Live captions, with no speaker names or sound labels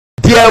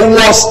there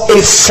was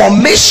a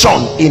formation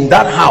in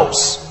that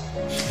house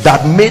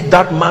that made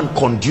that man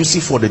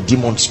conducive for the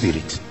demon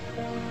spirit.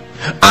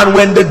 And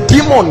when the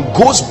demon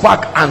goes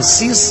back and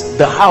sees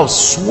the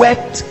house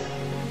swept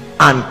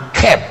and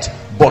kept,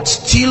 but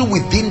still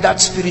within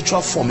that spiritual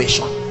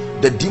formation,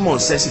 the demon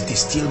says, it is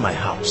still my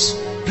house.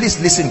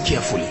 Please listen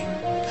carefully.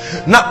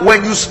 Now,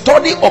 when you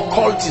study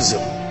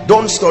occultism,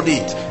 don't study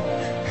it,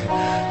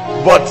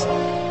 but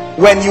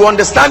when you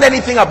understand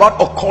anything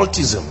about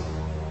occultism,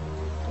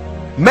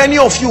 many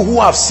of you who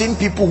have seen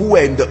people who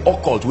were in the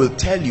occult will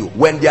tell you,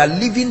 when they are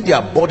leaving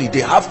their body, they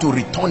have to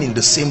return in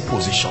the same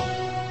position.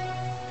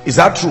 Is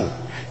that true?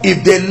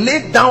 If they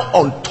lay down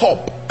on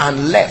top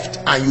and left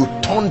and you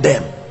turn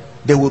them,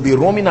 they will be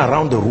roaming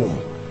around the room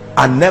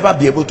and never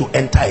be able to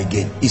enter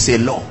again. It's a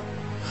law,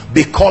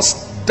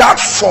 because that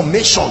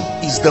formation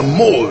is the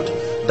mold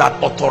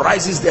that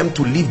authorizes them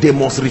to leave. They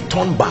must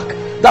return back.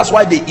 That's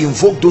why they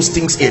invoke those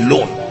things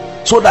alone,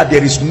 so that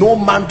there is no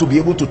man to be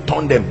able to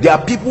turn them. There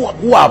are people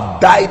who have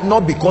died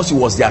not because it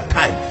was their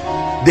time.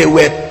 They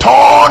were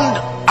turned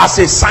as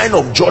a sign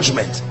of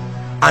judgment,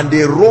 and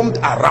they roamed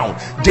around.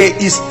 There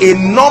is a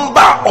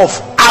number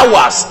of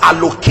hours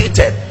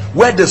allocated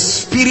where the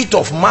spirit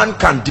of man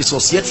can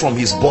dissociate from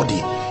his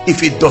body.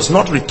 If it does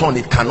not return,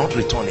 it cannot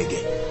return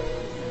again.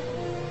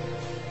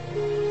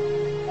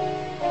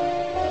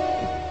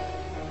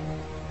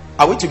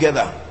 Are we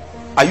together?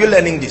 Are you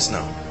learning this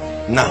now?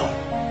 Now,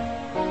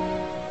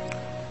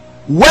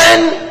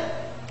 when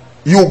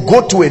you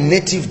go to a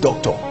native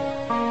doctor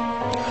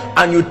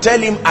and you tell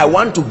him, I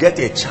want to get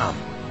a charm,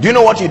 do you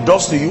know what he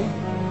does to you?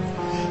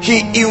 He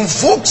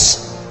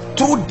invokes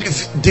through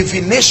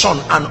divination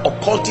and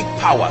occultic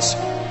powers.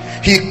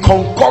 He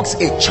concocts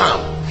a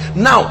charm.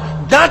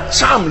 Now that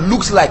charm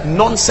looks like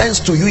nonsense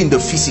to you in the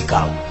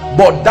physical,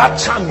 but that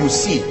charm you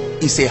see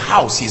is a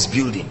house he's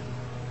building.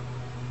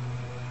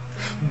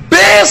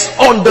 Based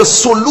on the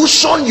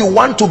solution you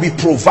want to be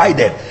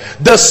provided,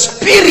 the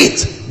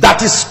spirit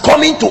that is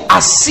coming to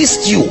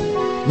assist you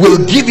will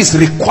give his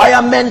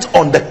requirement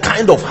on the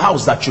kind of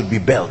house that should be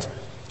built.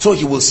 So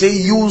he will say,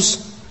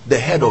 use the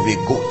head of a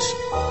goat,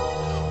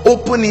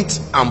 open it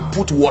and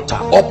put water,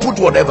 or put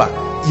whatever.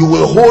 You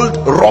will hold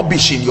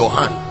rubbish in your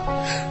hand.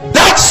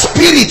 That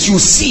spirit you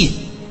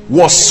see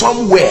was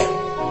somewhere.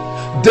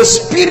 The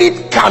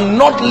spirit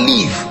cannot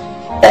leave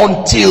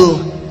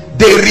until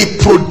they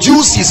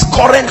reproduce his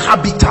current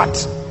habitat,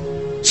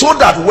 so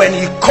that when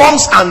he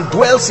comes and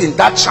dwells in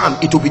that charm,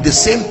 it will be the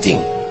same thing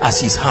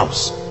as his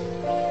house.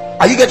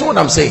 Are you getting what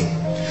I'm saying?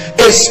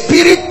 A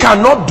spirit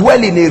cannot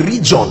dwell in a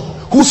region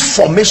whose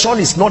formation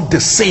is not the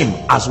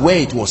same as where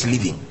it was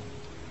living.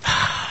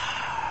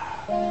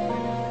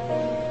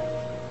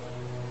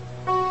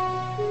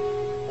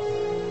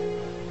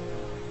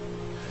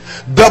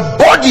 The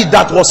body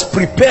that was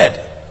prepared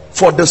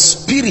for the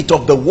spirit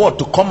of the word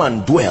to come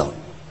and dwell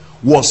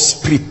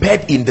was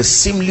prepared in the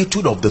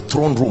similitude of the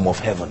throne room of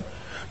heaven.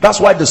 That's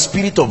why the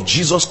spirit of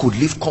Jesus could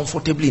live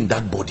comfortably in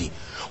that body.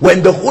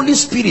 When the Holy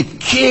Spirit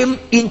came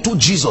into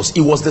Jesus,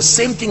 it was the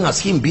same thing as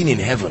him being in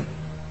heaven,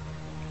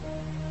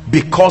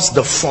 because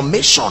the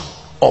formation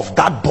of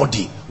that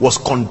body was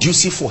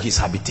conducive for his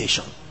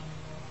habitation.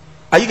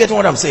 Are you getting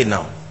what I'm saying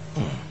now?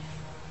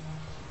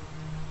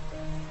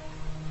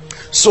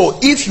 So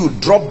if you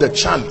drop the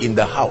charm in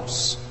the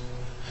house,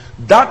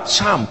 that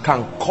charm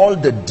can call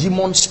the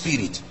demon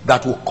spirit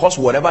that will cause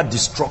whatever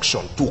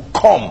destruction to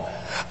come,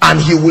 and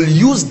he will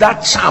use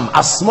that charm,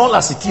 as small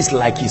as it is,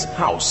 like his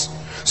house.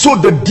 So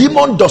the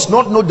demon does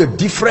not know the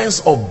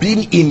difference of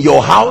being in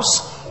your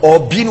house or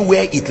being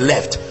where it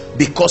left,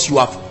 because you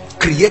have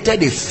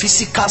created a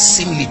physical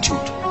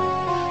similitude.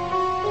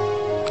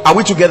 Are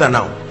we together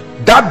now?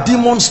 That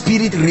demon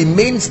spirit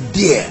remains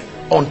there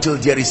until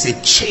there is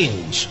a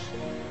change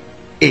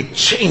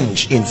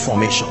in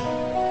formation.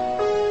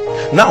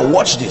 Now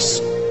watch this.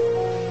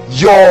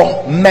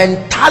 Your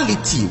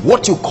mentality,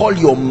 what you call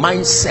your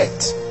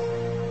mindset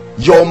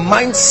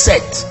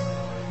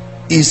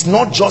is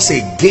not just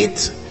a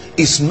gate,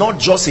 it's not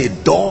just a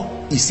door,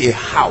 it's a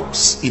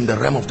house in the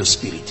realm of the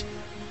spirit.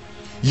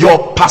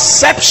 Your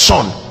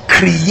perception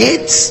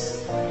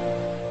creates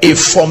a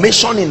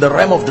formation in the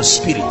realm of the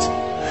spirit.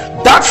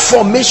 That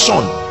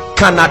formation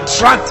can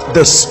attract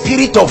the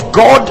spirit of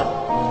God.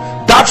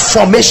 That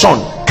formation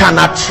can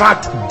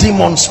attract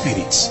demon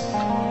spirits.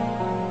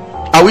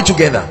 Are we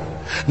together?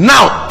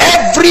 Now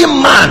every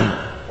man,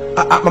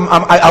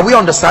 are we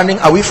understanding?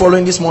 Are we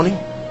following this morning?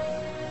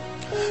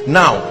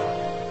 Now,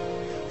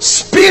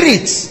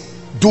 spirits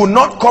do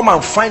not come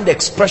and find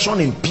expression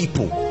in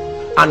people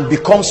and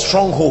become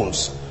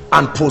strongholds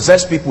and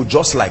possess people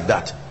just like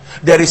that.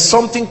 There is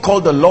something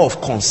called the law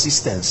of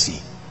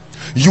consistency.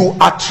 You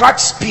attract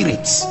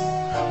spirits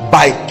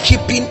by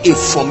keeping a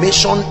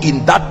formation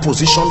in that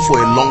position for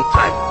a long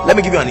time. Let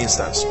me give you an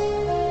instance.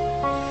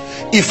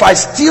 If I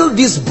steal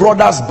this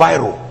brother's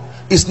biro,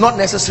 it's not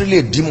necessarily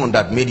a demon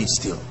that made it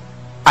steal.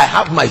 I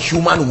have my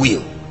human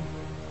will.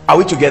 Are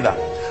we together?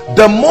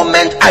 The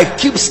moment I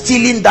keep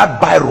stealing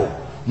that biro,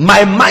 my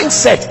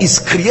mindset is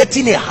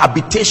creating a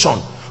habitation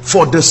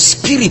for the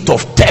spirit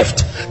of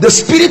theft. The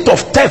spirit of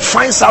theft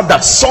finds out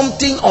that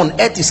something on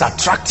earth is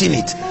attracting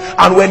it,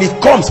 and when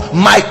it comes,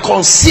 my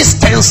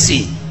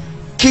consistency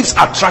keeps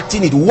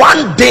attracting it.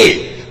 One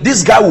day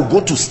this guy will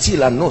go to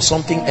steal and know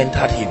something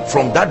entered him.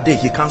 From that day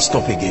he can't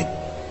stop again.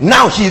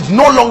 Now he is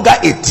no longer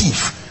a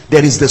thief.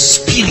 There is the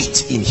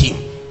spirit in him.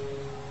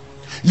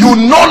 You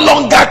no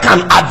longer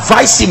can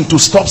advise him to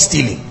stop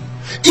stealing.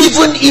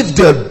 Even if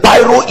the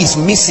biro is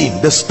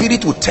missing, the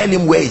spirit will tell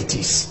him where it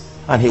is,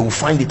 and he will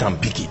find it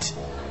and pick it.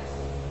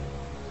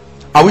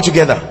 Are we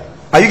together?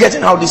 Are you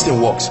getting how this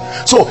thing works?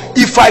 So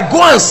if I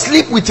go and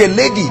sleep with a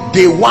lady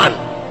day one,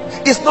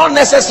 it's not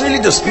necessarily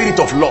the spirit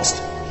of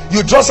lust.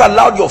 You just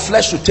allowed your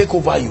flesh to take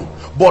over you.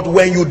 But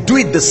when you do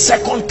it the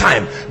second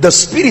time, the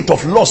spirit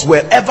of lust,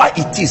 wherever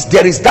it is,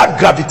 there is that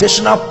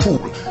gravitational pull,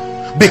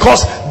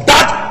 because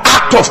that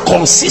act of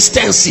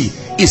consistency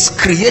is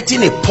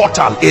creating a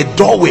portal, a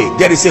doorway.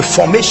 There is a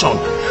formation,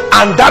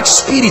 and that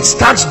spirit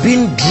starts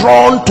being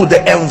drawn to the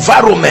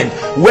environment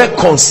where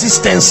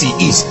consistency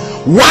is.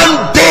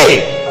 One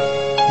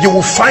day you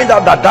will find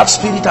out that that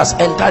spirit has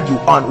entered you,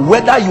 and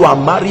whether you are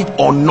married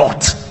or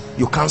not,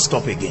 you can't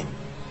stop again.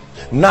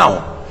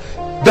 Now,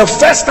 the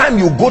first time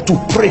you go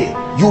to pray,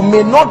 you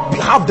may not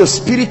have the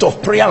spirit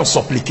of prayer and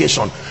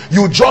supplication.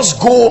 You just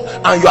go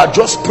and you are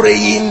just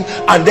praying,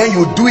 and then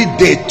you do it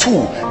day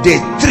 2, day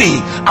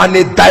 3, and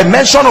a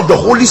dimension of the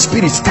Holy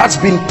Spirit starts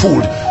being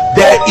pulled.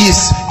 There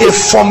is a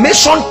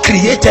formation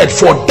created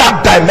for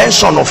that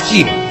dimension of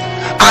him,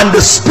 and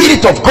the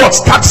Spirit of God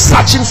starts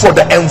searching for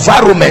the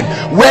environment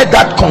where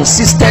that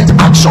consistent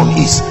action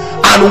is.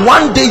 And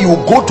one day you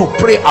go to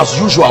pray as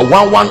usual,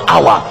 one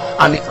hour,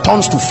 and it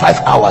turns to 5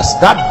 hours.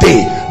 That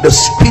day the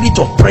spirit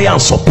of prayer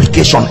and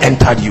supplication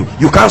entered you.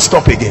 You can't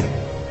stop again.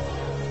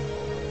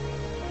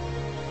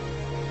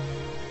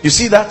 You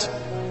see that?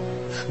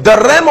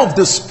 The realm of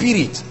the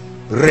spirit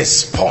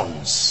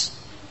responds.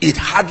 It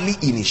hardly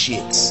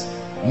initiates.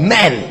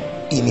 Men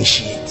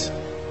initiate.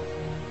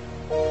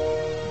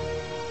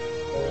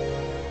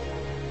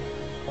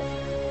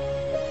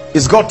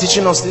 Is God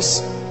teaching us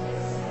this?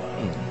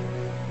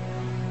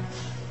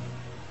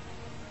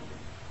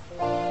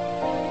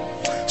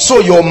 So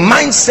your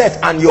mindset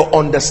and your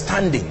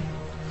understanding,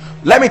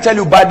 let me tell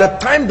you, by the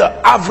time the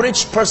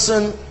average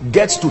person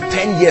gets to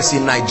 10 years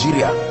in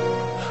Nigeria,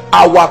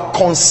 our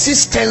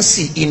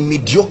consistency in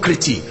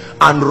mediocrity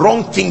and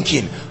wrong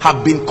thinking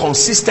have been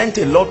consistent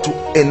enough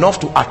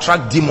to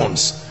attract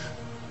demons.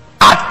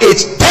 At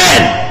age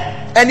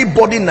 10,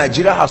 anybody in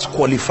Nigeria has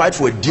qualified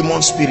for a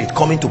demon spirit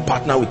coming to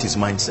partner with his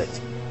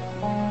mindset,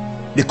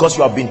 because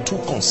you have been too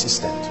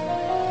consistent.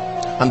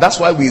 And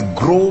that's why we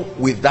grow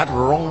with that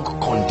wrong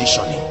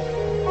conditioning,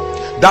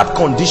 that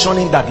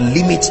conditioning that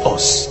limits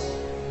us.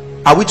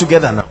 Are we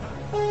together now?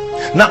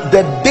 Now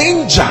the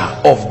danger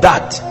of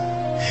that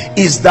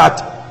is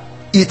that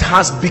it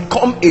has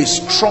become a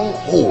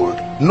stronghold,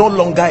 no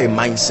longer a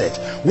mindset.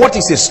 What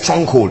is a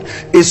stronghold?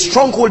 A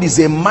stronghold is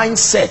a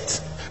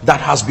mindset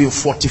that has been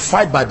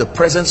fortified by the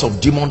presence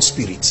of demon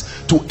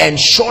spirits to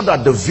ensure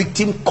that the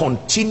victim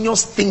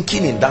continues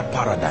thinking in that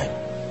paradigm.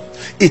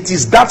 It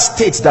is that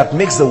state that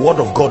makes the word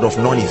of God of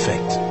none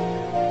effect.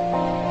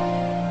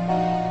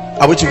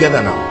 Are we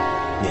together now?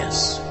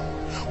 Yes.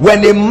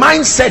 When a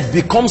mindset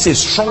becomes a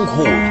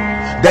stronghold,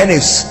 then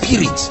a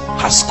spirit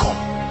has come.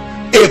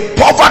 A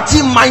poverty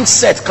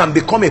mindset can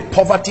become a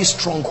poverty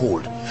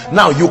stronghold.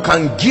 Now you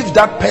can give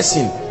that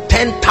person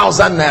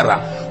 10,000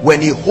 naira.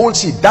 When he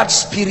holds it, that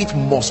spirit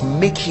must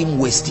make him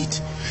waste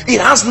it. It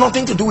has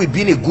nothing to do with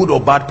being a good or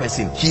bad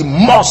person. He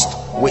must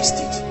waste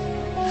it.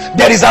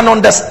 There is an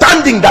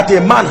understanding that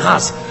a man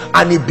has,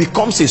 and it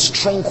becomes a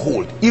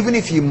stronghold. Even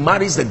if he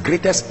marries the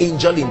greatest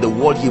angel in the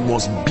world, he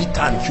must beat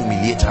her and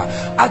humiliate her.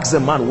 Ask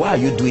the man, why are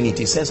you doing it?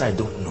 He says, I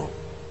don't know.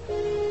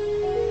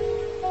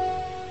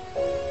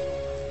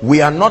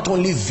 We are not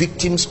only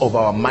victims of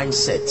our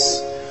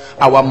mindsets.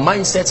 Our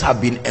mindsets have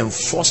been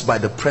enforced by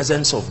the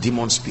presence of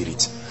demon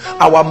spirits.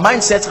 Our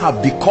mindsets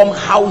have become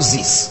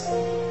houses.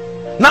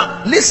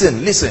 Now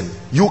listen,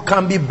 you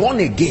can be born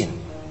again.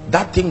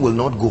 That thing will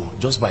not go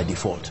just by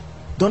default.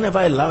 Don't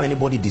ever allow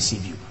anybody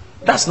deceive you.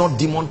 That's not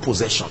demon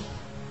possession.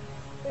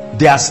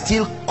 They are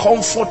still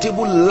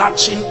comfortable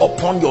latching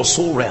upon your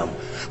soul realm,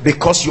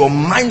 because your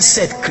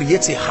mindset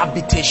creates a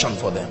habitation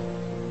for them.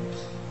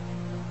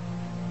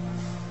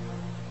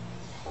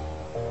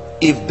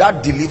 If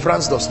that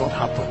deliverance does not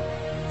happen,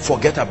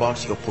 forget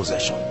about your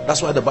possession.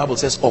 That's why the Bible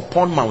says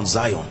upon Mount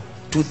Zion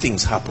 2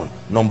 things happen.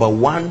 Number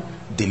 1,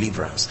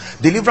 deliverance.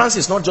 Deliverance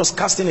is not just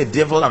casting a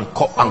devil and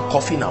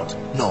coughing out.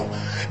 No,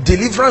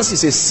 deliverance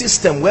is a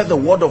system where the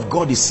word of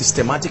God is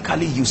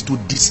systematically used to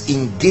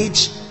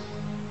disengage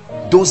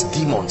those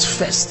demons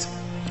first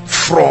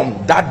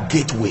from that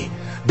gateway.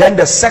 Then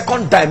the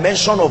second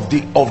dimension of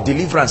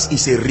deliverance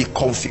is a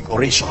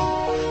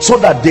reconfiguration, so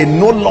that they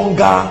no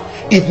longer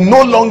it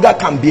no longer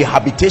can be a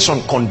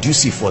habitation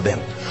conducive for them.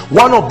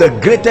 One of the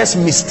greatest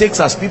mistakes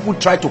as people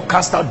try to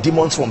cast out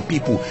demons from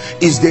people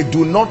is they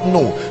do not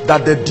know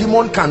that the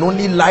demon can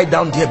only lie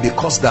down there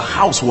because the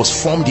house was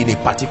formed in a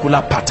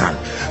particular pattern.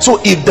 So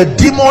if the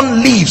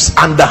demon leaves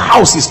and the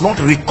house is not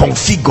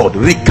reconfigured,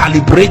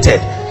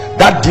 recalibrated,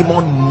 that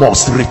demon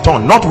must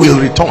return. Not will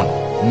return,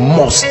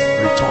 must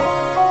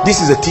return. This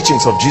is the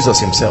teachings of Jesus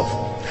himself.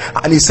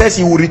 And he says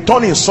he will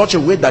return in such a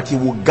way that he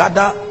will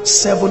gather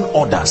 7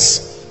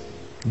 others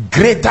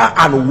greater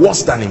and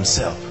worse than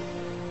himself.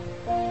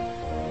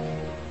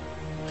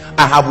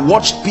 I have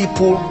watched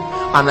people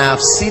and I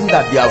have seen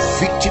that they are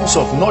victims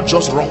of not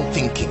just wrong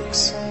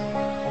thinkings.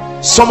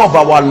 Some of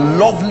our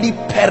lovely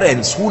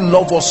parents who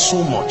love us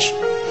so much,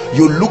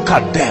 you look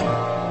at them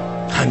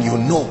and you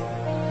know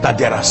that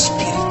there are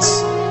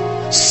spirits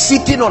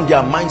sitting on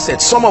their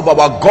mindset. Some of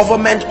our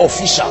government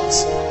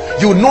officials,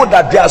 you know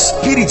that there are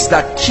spirits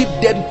that keep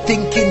them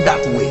thinking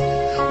that way.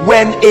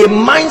 When a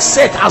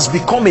mindset has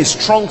become a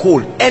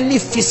stronghold, any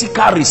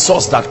physical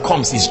resource that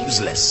comes is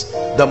useless.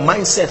 The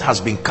mindset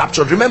has been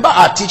captured. Remember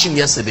our teaching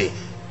yesterday.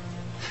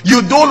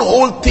 You don't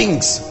hold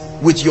things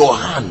with your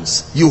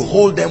hands, you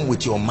hold them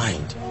with your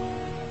mind.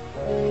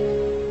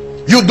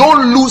 You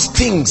don't lose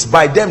things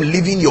by them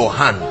leaving your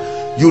hand,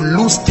 you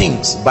lose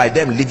things by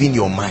them leaving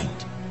your mind.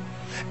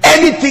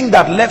 Anything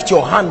that left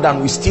your hand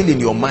and was still in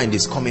your mind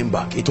is coming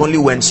back. It only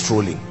went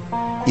strolling.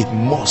 It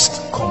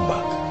must come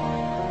back.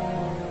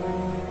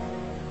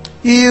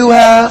 You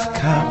have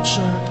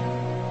captured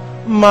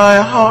my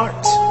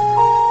heart,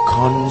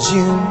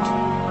 consumed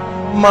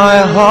my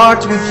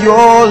heart with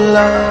your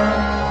love.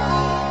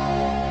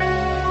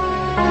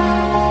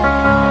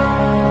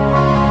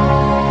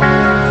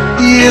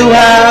 You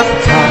have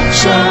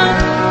captured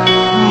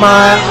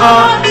my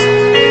heart,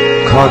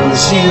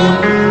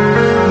 consumed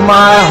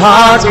my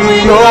heart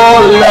with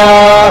your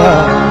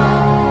love.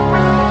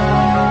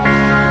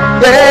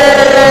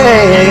 Hey,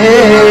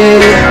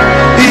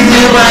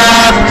 you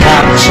have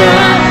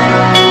captured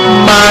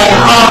my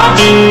heart,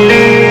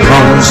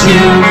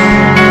 consumed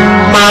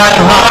my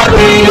heart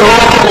with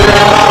your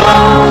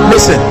love.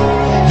 Listen,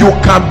 you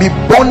can be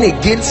born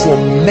again for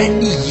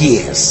many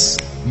years,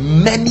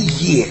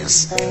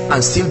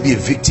 and still be a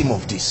victim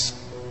of this.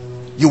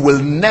 You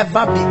will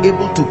never be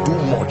able to do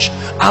much.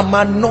 I'm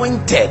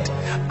anointed,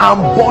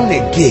 I'm born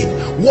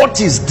again. What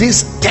is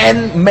this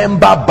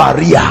 10-member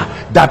barrier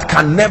that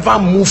can never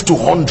move to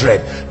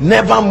 100,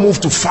 never move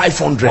to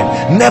 500,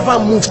 never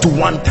move to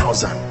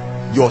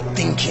 1,000? You're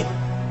thinking.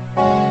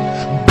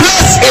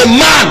 Bless a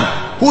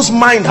man whose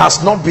mind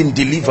has not been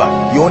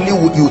delivered.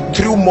 You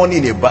threw money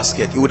in a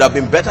basket. It would have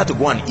been better to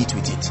go and eat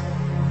with it.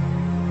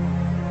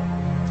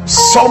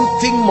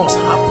 Something must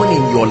happen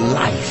in your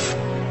life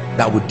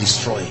that would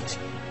destroy it.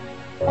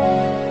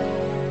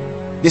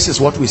 This is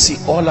what we see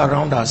all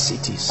around our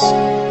cities.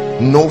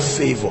 No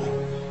favor,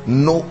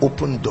 no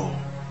open door,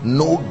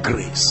 no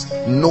grace,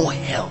 no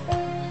help.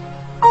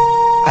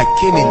 I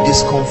came in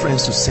this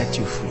conference to set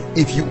you free.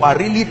 If you are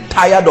really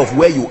tired of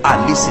where you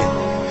are, listen.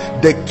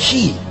 The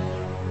key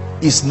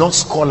is not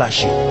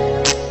scholarship.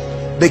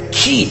 The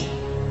key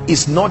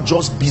is not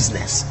just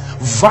business.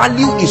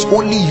 Value is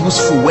only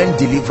useful when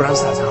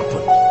deliverance has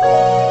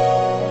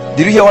happened.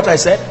 Did you hear what I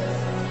said?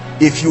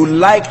 If you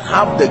like,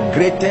 have the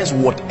greatest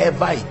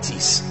whatever it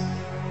is.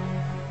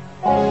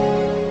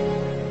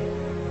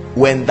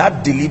 When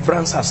that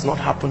deliverance has not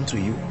happened to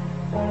you,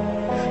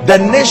 the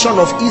nation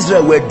of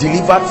Israel were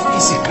delivered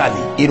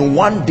physically. In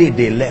one day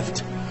they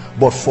left,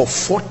 but for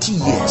 40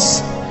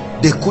 years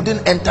they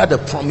couldn't enter the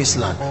promised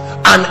land.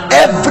 And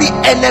every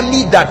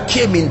enemy that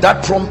came in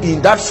that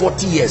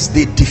 40 years,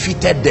 they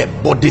defeated them,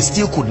 but they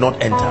still could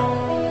not enter.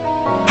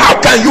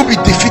 How can you be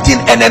defeating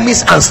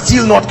enemies and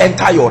still not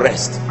enter your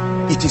rest?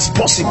 It is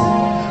possible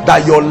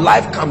that your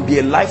life can be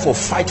a life of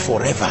fight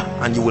forever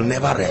and you will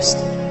never rest,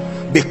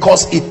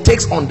 because it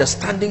takes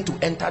understanding to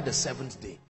enter the 7th day.